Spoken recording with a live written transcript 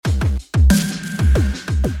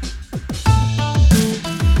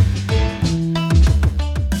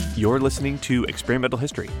You're listening to Experimental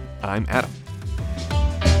History. I'm Adam.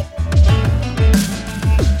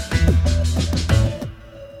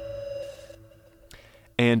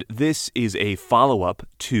 And this is a follow-up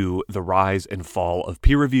to the rise and fall of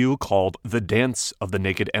peer review called The Dance of the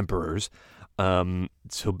Naked Emperors.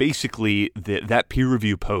 So basically, that peer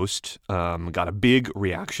review post got a big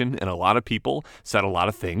reaction, and a lot of people said a lot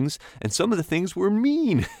of things, and some of the things were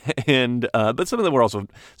mean, and but some of them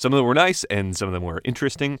were nice, and some of them were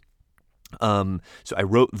interesting. So I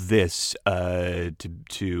wrote this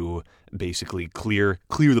to basically clear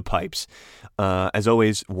the pipes. As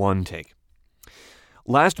always, one take.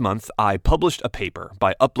 Last month, I published a paper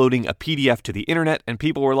by uploading a PDF to the internet, and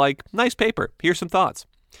people were like, "Nice paper, here's some thoughts."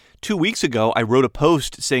 2 weeks ago, I wrote a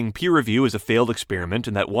post saying peer review is a failed experiment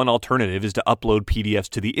and that one alternative is to upload PDFs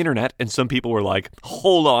to the internet, and some people were like,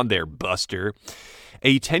 "Hold on there, Buster."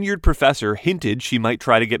 A tenured professor hinted she might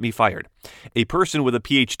try to get me fired. A person with a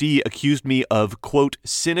PhD accused me of, quote,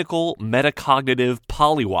 cynical, metacognitive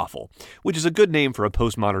polywaffle, which is a good name for a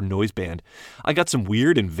postmodern noise band. I got some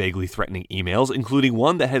weird and vaguely threatening emails, including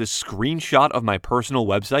one that had a screenshot of my personal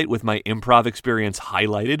website with my improv experience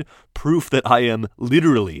highlighted, proof that I am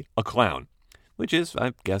literally a clown, which is,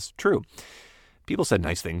 I guess, true. People said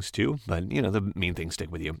nice things too, but, the mean things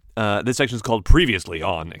stick with you. This section is called Previously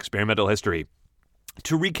on Experimental History.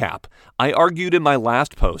 To recap, I argued in my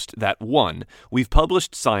last post that 1. We've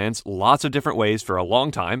published science lots of different ways for a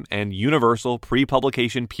long time, and universal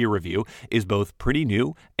pre-publication peer review is both pretty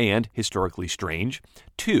new and historically strange.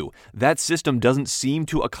 2. That system doesn't seem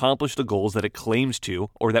to accomplish the goals that it claims to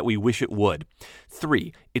or that we wish it would.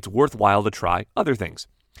 3. It's worthwhile to try other things.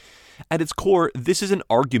 At its core, this is an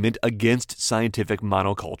argument against scientific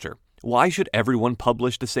monoculture. Why should everyone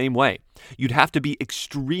publish the same way? You'd have to be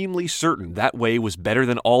extremely certain that way was better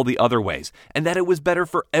than all the other ways, and that it was better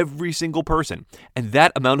for every single person. And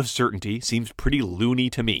that amount of certainty seems pretty loony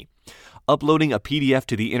to me. Uploading a PDF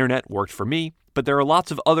to the internet worked for me, but there are lots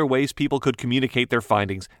of other ways people could communicate their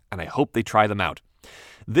findings, and I hope they try them out.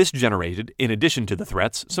 This generated, in addition to the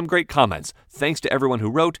threats, some great comments. Thanks to everyone who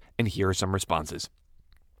wrote, and here are some responses.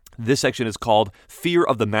 This section is called Fear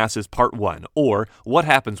of the Masses Part 1, or What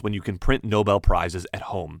Happens When You Can Print Nobel Prizes at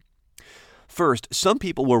Home. First, some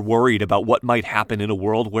people were worried about what might happen in a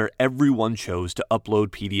world where everyone chose to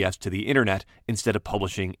upload PDFs to the internet instead of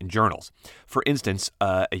publishing in journals. For instance,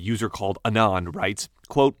 a user called Anand writes,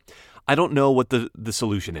 quote, "I don't know what the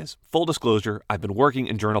solution is. Full disclosure, I've been working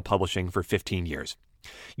in journal publishing for 15 years.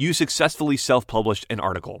 You successfully self-published an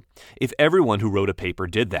article. If everyone who wrote a paper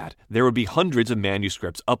did that, there would be hundreds of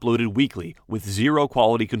manuscripts uploaded weekly with zero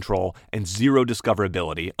quality control and zero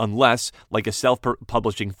discoverability unless, like a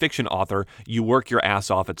self-publishing fiction author, you work your ass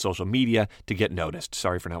off at social media to get noticed."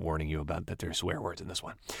 Sorry for not warning you about that there's swear words in this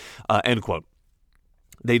one. End quote.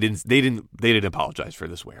 They didn't apologize for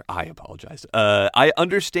the swear. I apologized. I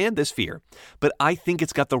understand this fear, but I think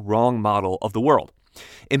it's got the wrong model of the world.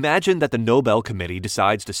 Imagine that the Nobel Committee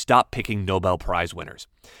decides to stop picking Nobel Prize winners.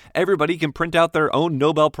 Everybody can print out their own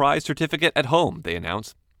Nobel Prize certificate at home, they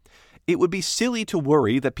announce. It would be silly to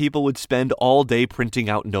worry that people would spend all day printing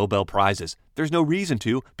out Nobel Prizes. There's no reason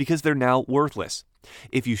to, because they're now worthless.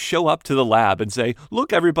 If you show up to the lab and say,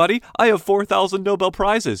 "Look, everybody, I have 4,000 Nobel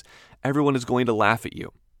Prizes," everyone is going to laugh at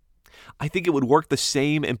you. I think it would work the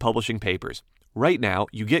same in publishing papers. Right now,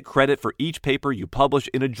 you get credit for each paper you publish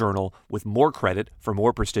in a journal with more credit for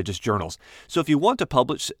more prestigious journals. So you want to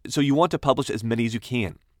publish as many as you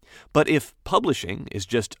can. But if publishing is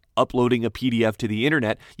just uploading a PDF to the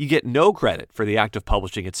internet, you get no credit for the act of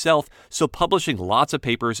publishing itself, so publishing lots of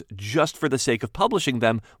papers just for the sake of publishing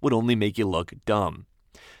them would only make you look dumb.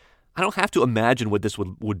 I don't have to imagine what this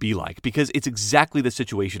would be like, because it's exactly the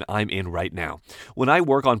situation I'm in right now. When I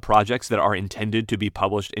work on projects that are intended to be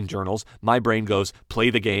published in journals, my brain goes, play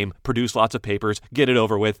the game, produce lots of papers, get it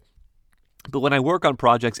over with. But when I work on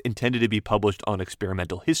projects intended to be published on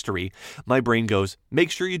experimental history, my brain goes, make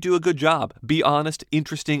sure you do a good job, be honest,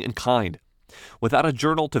 interesting, and kind. Without a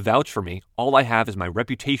journal to vouch for me, all I have is my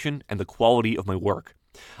reputation and the quality of my work.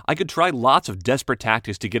 I could try lots of desperate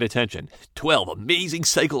tactics to get attention. 12 amazing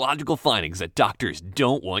psychological findings that doctors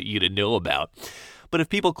don't want you to know about. But if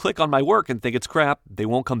people click on my work and think it's crap, they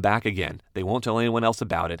won't come back again. They won't tell anyone else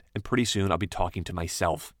about it, and pretty soon I'll be talking to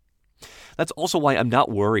myself. That's also why I'm not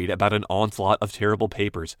worried about an onslaught of terrible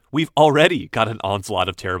papers. We've already got an onslaught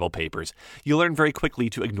of terrible papers. You learn very quickly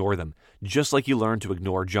to ignore them, just like you learn to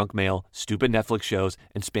ignore junk mail, stupid Netflix shows,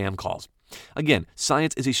 and spam calls. Again,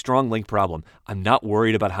 science is a strong link problem. I'm not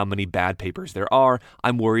worried about how many bad papers there are.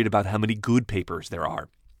 I'm worried about how many good papers there are.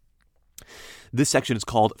 This section is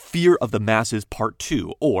called Fear of the Masses Part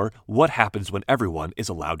 2, or What Happens When Everyone is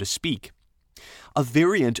Allowed to Speak. A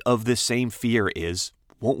variant of this same fear is,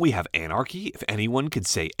 won't we have anarchy if anyone could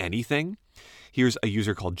say anything? Here's a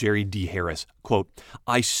user called Jerry D. Harris. Quote,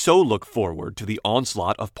 I so look forward to the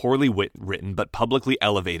onslaught of poorly written but publicly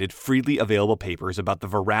elevated, freely available papers about the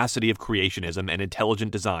veracity of creationism and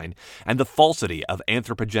intelligent design, and the falsity of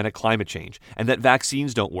anthropogenic climate change, and that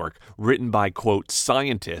vaccines don't work, written by, quote,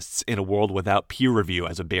 scientists in a world without peer review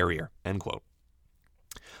as a barrier, end quote.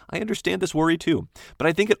 I understand this worry too, but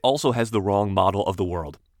I think it also has the wrong model of the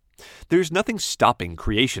world. There's nothing stopping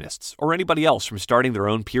creationists or anybody else from starting their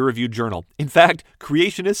own peer-reviewed journal. In fact,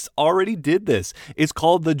 creationists already did this. It's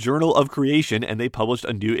called the Journal of Creation, and they published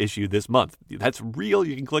a new issue this month. That's real.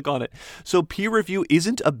 You can click on it. So peer review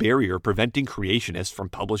isn't a barrier preventing creationists from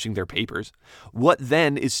publishing their papers. What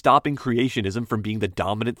then is stopping creationism from being the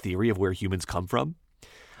dominant theory of where humans come from?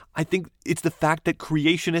 I think it's the fact that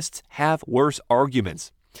creationists have worse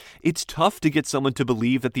arguments. It's tough to get someone to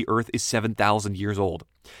believe that the earth is 7,000 years old.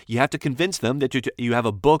 You have to convince them that you have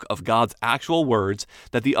a book of God's actual words,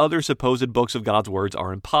 that the other supposed books of God's words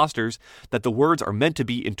are imposters, that the words are meant to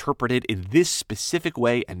be interpreted in this specific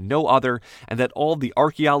way and no other, and that all the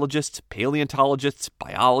archaeologists, paleontologists,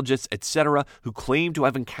 biologists, etc., who claim to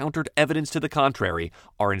have encountered evidence to the contrary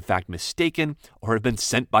are in fact mistaken or have been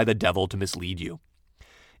sent by the devil to mislead you.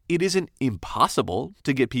 It isn't impossible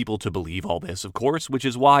to get people to believe all this, of course, which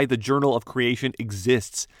is why the Journal of Creation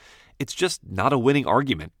exists. It's just not a winning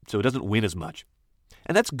argument, so it doesn't win as much.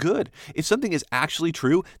 And that's good. If something is actually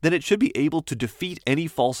true, then it should be able to defeat any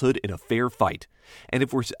falsehood in a fair fight. And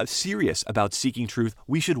if we're serious about seeking truth,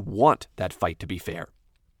 we should want that fight to be fair.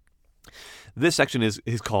 This section is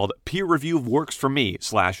called Peer Review Works for Me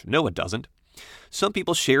 / No It Doesn't. Some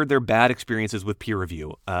people shared their bad experiences with peer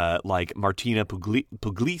review, like Martina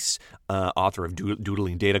Pugliese, author of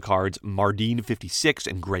Doodling Data Cards, Mardine56,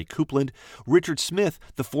 and Gray Coupland. Richard Smith,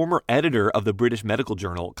 the former editor of the British Medical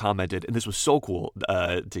Journal, commented, and this was so cool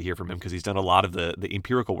to hear from him because he's done a lot of the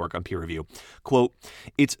empirical work on peer review. Quote,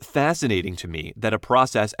 it's fascinating to me that a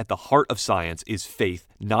process at the heart of science is faith,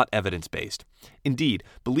 not evidence-based. Indeed,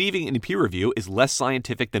 believing in peer review is less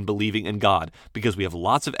scientific than believing in God, because we have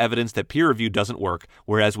lots of evidence that peer review doesn't work,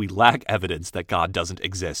 whereas we lack evidence that God doesn't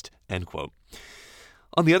exist, end quote.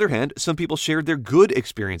 On the other hand, some people shared their good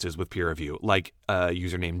experiences with peer review, like a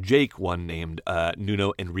user named Jake, one named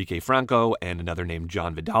Nuno Enrique Franco, and another named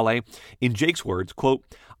John Vidale. In Jake's words, quote,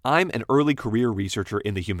 I'm an early career researcher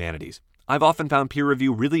in the humanities. I've often found peer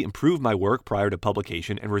review really improved my work prior to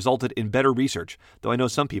publication and resulted in better research, though I know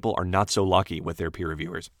some people are not so lucky with their peer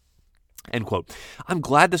reviewers. End quote. I'm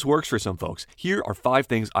glad this works for some folks. Here are 5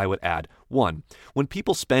 things I would add. 1. When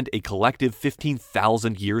people spend a collective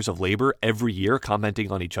 15,000 years of labor every year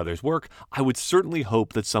commenting on each other's work, I would certainly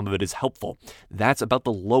hope that some of it is helpful. That's about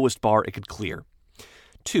the lowest bar it could clear.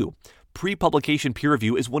 2. Pre-publication peer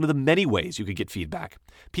review is one of the many ways you could get feedback.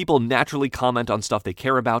 People naturally comment on stuff they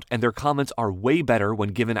care about, and their comments are way better when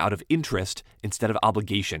given out of interest instead of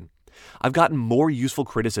obligation. I've gotten more useful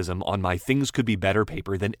criticism on my Things Could Be Better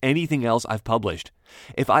paper than anything else I've published.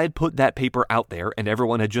 If I had put that paper out there and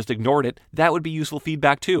everyone had just ignored it, that would be useful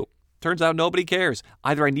feedback too. Turns out nobody cares.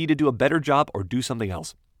 Either I need to do a better job or do something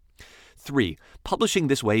else. 3. Publishing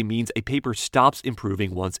this way means a paper stops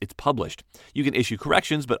improving once it's published. You can issue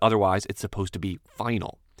corrections, but otherwise it's supposed to be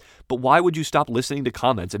final. But why would you stop listening to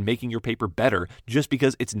comments and making your paper better just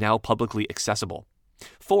because it's now publicly accessible?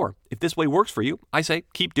 4. If this way works for you, I say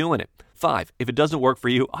keep doing it. 5. If it doesn't work for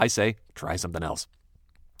you, I say try something else.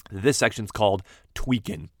 This section's called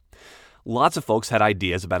Tweakin'. Lots of folks had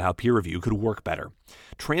ideas about how peer review could work better.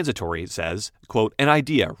 Transitory says, quote, an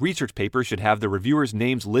idea, research papers should have the reviewers'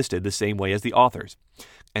 names listed the same way as the authors.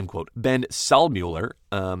 End quote. Ben Salmuller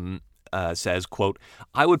says, quote,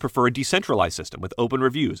 I would prefer a decentralized system with open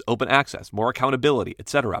reviews, open access, more accountability,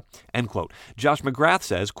 etc. End quote. Josh McGrath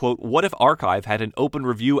says, quote, what if Archive had an open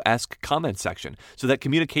review-esque comment section so that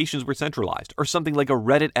communications were centralized, or something like a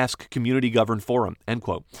Reddit-esque community-governed forum, end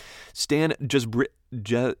quote. Stan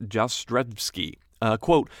Jastrzebski,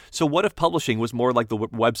 quote, so what if publishing was more like the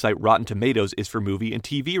website Rotten Tomatoes is for movie and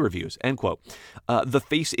TV reviews, end quote. The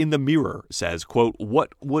Face in the Mirror says, quote,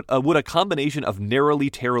 what would a combination of narrowly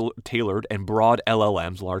tailored and broad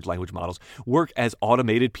LLMs, large language models, work as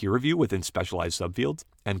automated peer review within specialized subfields,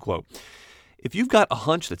 end quote. If you've got a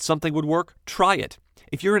hunch that something would work, try it.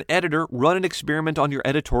 If you're an editor, run an experiment on your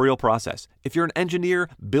editorial process. If you're an engineer,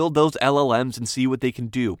 build those LLMs and see what they can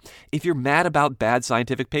do. If you're mad about bad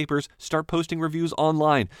scientific papers, start posting reviews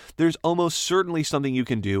online. There's almost certainly something you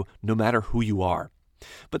can do, no matter who you are.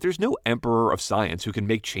 But there's no emperor of science who can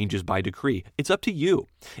make changes by decree. It's up to you.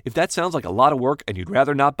 If that sounds like a lot of work and you'd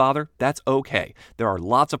rather not bother, that's okay. There are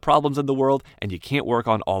lots of problems in the world, and you can't work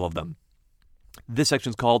on all of them. This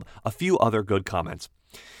section's called A Few Other Good Comments.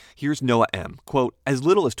 Here's Noah M. Quote, as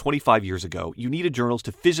little as 25 years ago, you needed journals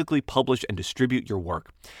to physically publish and distribute your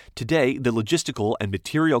work. Today, the logistical and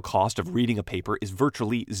material cost of reading a paper is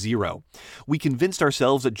virtually zero. We convinced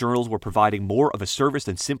ourselves that journals were providing more of a service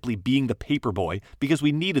than simply being the paper boy because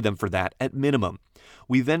we needed them for that at minimum.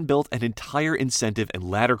 We then built an entire incentive and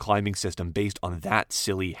ladder climbing system based on that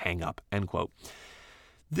silly hang-up, end quote.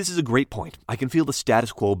 This is a great point. I can feel the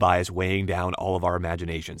status quo bias weighing down all of our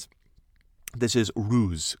imaginations. This is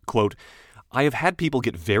Ruse. Quote, I have had people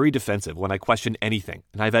get very defensive when I question anything,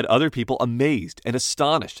 and I've had other people amazed and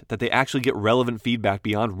astonished that they actually get relevant feedback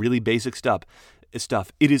beyond really basic stuff.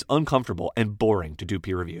 It is uncomfortable and boring to do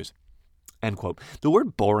peer reviews. End quote. The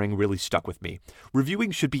word boring really stuck with me. Reviewing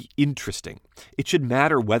should be interesting. It should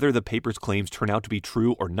matter whether the paper's claims turn out to be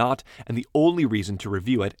true or not, and the only reason to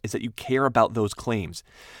review it is that you care about those claims.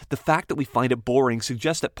 The fact that we find it boring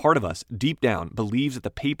suggests that part of us, deep down, believes that the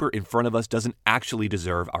paper in front of us doesn't actually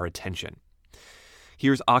deserve our attention.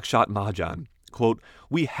 Here's Akshat Mahajan. Quote,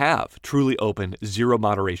 we have truly open, zero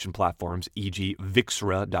moderation platforms, e.g.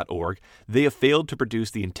 Vixra.org. They have failed to produce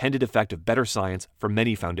the intended effect of better science for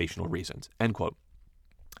many foundational reasons, end quote.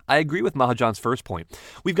 I agree with Mahajan's first point.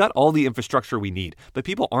 We've got all the infrastructure we need, but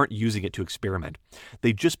people aren't using it to experiment.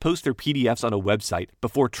 They just post their PDFs on a website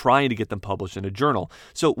before trying to get them published in a journal,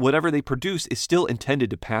 so whatever they produce is still intended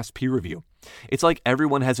to pass peer review. It's like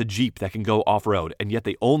everyone has a Jeep that can go off-road, and yet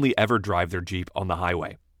they only ever drive their Jeep on the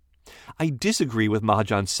highway. I disagree with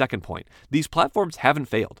Mahajan's second point. These platforms haven't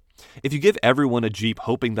failed. If you give everyone a Jeep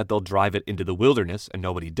hoping that they'll drive it into the wilderness, and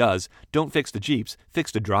nobody does, don't fix the Jeeps,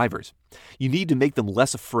 fix the drivers. You need to make them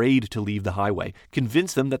less afraid to leave the highway,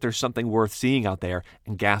 convince them that there's something worth seeing out there,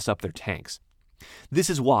 and gas up their tanks. This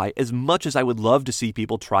is why, as much as I would love to see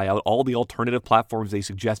people try out all the alternative platforms they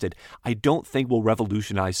suggested, I don't think we'll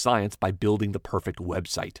revolutionize science by building the perfect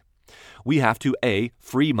website. We have to A,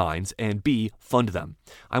 free minds, and B, fund them.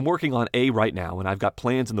 I'm working on A right now, and I've got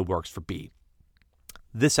plans in the works for B.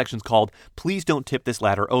 This section's called, Please Don't Tip This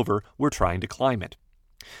Ladder Over, We're Trying to Climb It.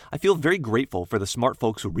 I feel very grateful for the smart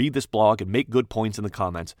folks who read this blog and make good points in the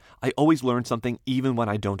comments. I always learn something even when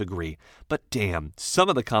I don't agree. But damn, some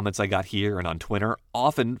of the comments I got here and on Twitter,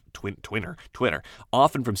 often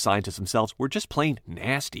from scientists themselves, were just plain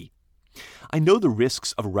nasty. I know the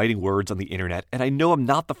risks of writing words on the internet, and I know I'm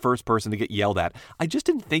not the first person to get yelled at. I just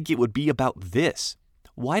didn't think it would be about this.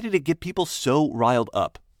 Why did it get people so riled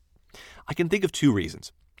up? I can think of two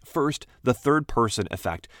reasons. First, the third-person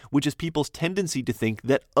effect, which is people's tendency to think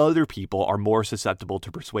that other people are more susceptible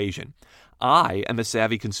to persuasion. I am a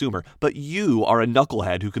savvy consumer, but you are a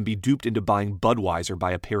knucklehead who can be duped into buying Budweiser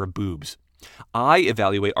by a pair of boobs. I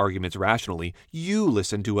evaluate arguments rationally. You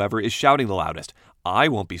listen to whoever is shouting the loudest. I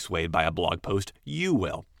won't be swayed by a blog post. You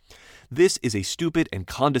will. This is a stupid and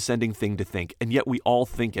condescending thing to think, and yet we all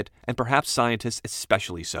think it, and perhaps scientists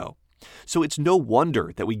especially so. So it's no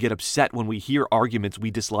wonder that we get upset when we hear arguments we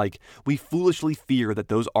dislike. We foolishly fear that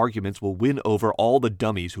those arguments will win over all the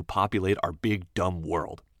dummies who populate our big, dumb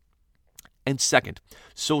world. And second,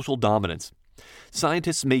 social dominance.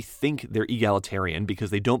 Scientists may think they're egalitarian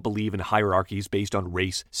because they don't believe in hierarchies based on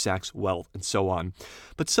race, sex, wealth, and so on.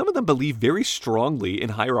 But some of them believe very strongly in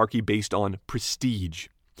hierarchy based on prestige.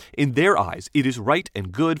 In their eyes, it is right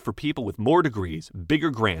and good for people with more degrees, bigger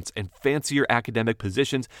grants, and fancier academic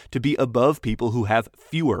positions to be above people who have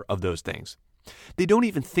fewer of those things. They don't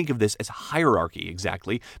even think of this as hierarchy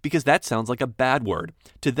exactly, because that sounds like a bad word.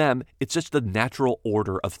 To them, it's just the natural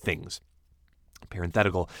order of things.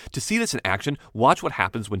 Parenthetical. To see this in action, watch what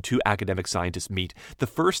happens when two academic scientists meet. The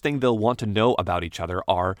first thing they'll want to know about each other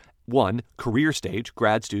are 1. Career stage,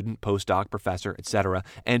 grad student, postdoc, professor, etc.,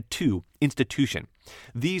 and 2. Institution.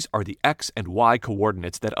 These are the X and Y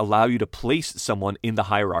coordinates that allow you to place someone in the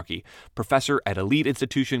hierarchy. Professor at elite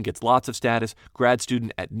institution gets lots of status, grad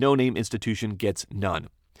student at no-name institution gets none.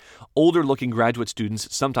 Older-looking graduate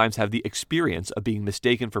students sometimes have the experience of being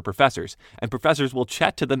mistaken for professors, and professors will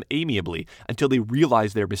chat to them amiably until they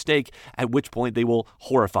realize their mistake, at which point they will,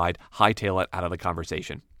 horrified, hightail it out of the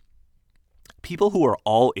conversation. People who are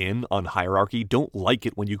all in on hierarchy don't like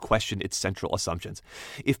it when you question its central assumptions.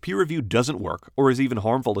 If peer review doesn't work or is even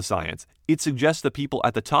harmful to science, it suggests the people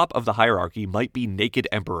at the top of the hierarchy might be naked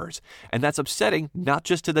emperors. And that's upsetting not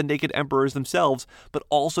just to the naked emperors themselves, but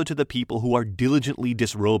also to the people who are diligently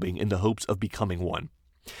disrobing in the hopes of becoming one.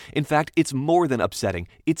 In fact, it's more than upsetting.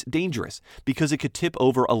 It's dangerous because it could tip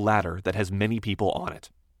over a ladder that has many people on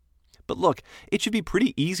it. But look, it should be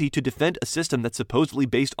pretty easy to defend a system that's supposedly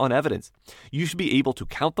based on evidence. You should be able to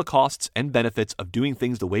count the costs and benefits of doing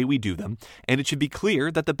things the way we do them, and it should be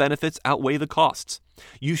clear that the benefits outweigh the costs.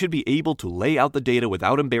 You should be able to lay out the data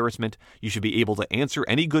without embarrassment, you should be able to answer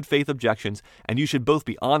any good faith objections, and you should both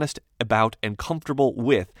be honest about and comfortable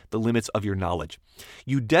with the limits of your knowledge.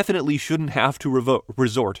 You definitely shouldn't have to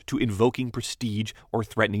resort to invoking prestige or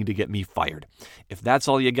threatening to get me fired. If that's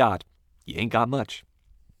all you got, you ain't got much.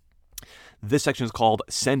 This section is called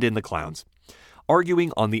Send in the Clowns.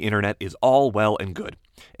 Arguing on the internet is all well and good.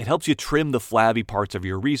 It helps you trim the flabby parts of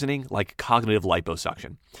your reasoning, like cognitive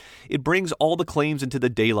liposuction. It brings all the claims into the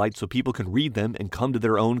daylight so people can read them and come to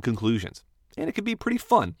their own conclusions. And it can be pretty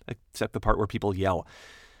fun, except the part where people yell.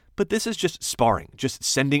 But this is just sparring, just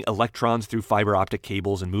sending electrons through fiber optic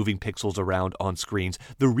cables and moving pixels around on screens.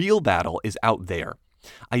 The real battle is out there.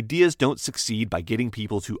 Ideas don't succeed by getting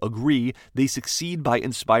people to agree, they succeed by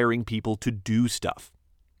inspiring people to do stuff.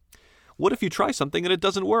 What if you try something and it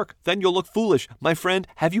doesn't work? Then you'll look foolish. My friend,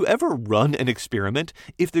 have you ever run an experiment?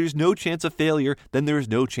 If there's no chance of failure, then there's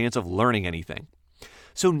no chance of learning anything.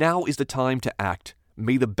 So now is the time to act.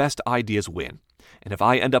 May the best ideas win. And if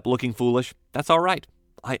I end up looking foolish, that's all right.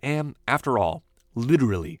 I am, after all,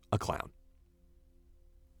 literally a clown.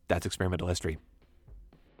 That's experimental history.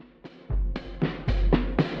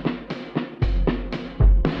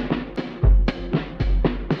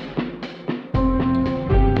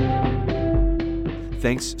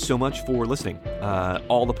 Thanks so much for listening.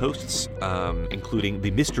 All the posts, including the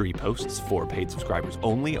mystery posts for paid subscribers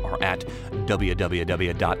only, are at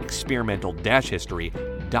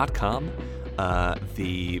www.experimental-history.com.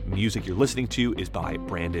 The music you're listening to is by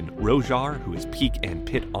Brandon Rojar, who is Peak and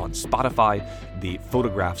Pit on Spotify. The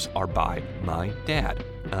photographs are by my dad.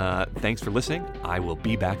 Thanks for listening. I will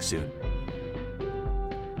be back soon.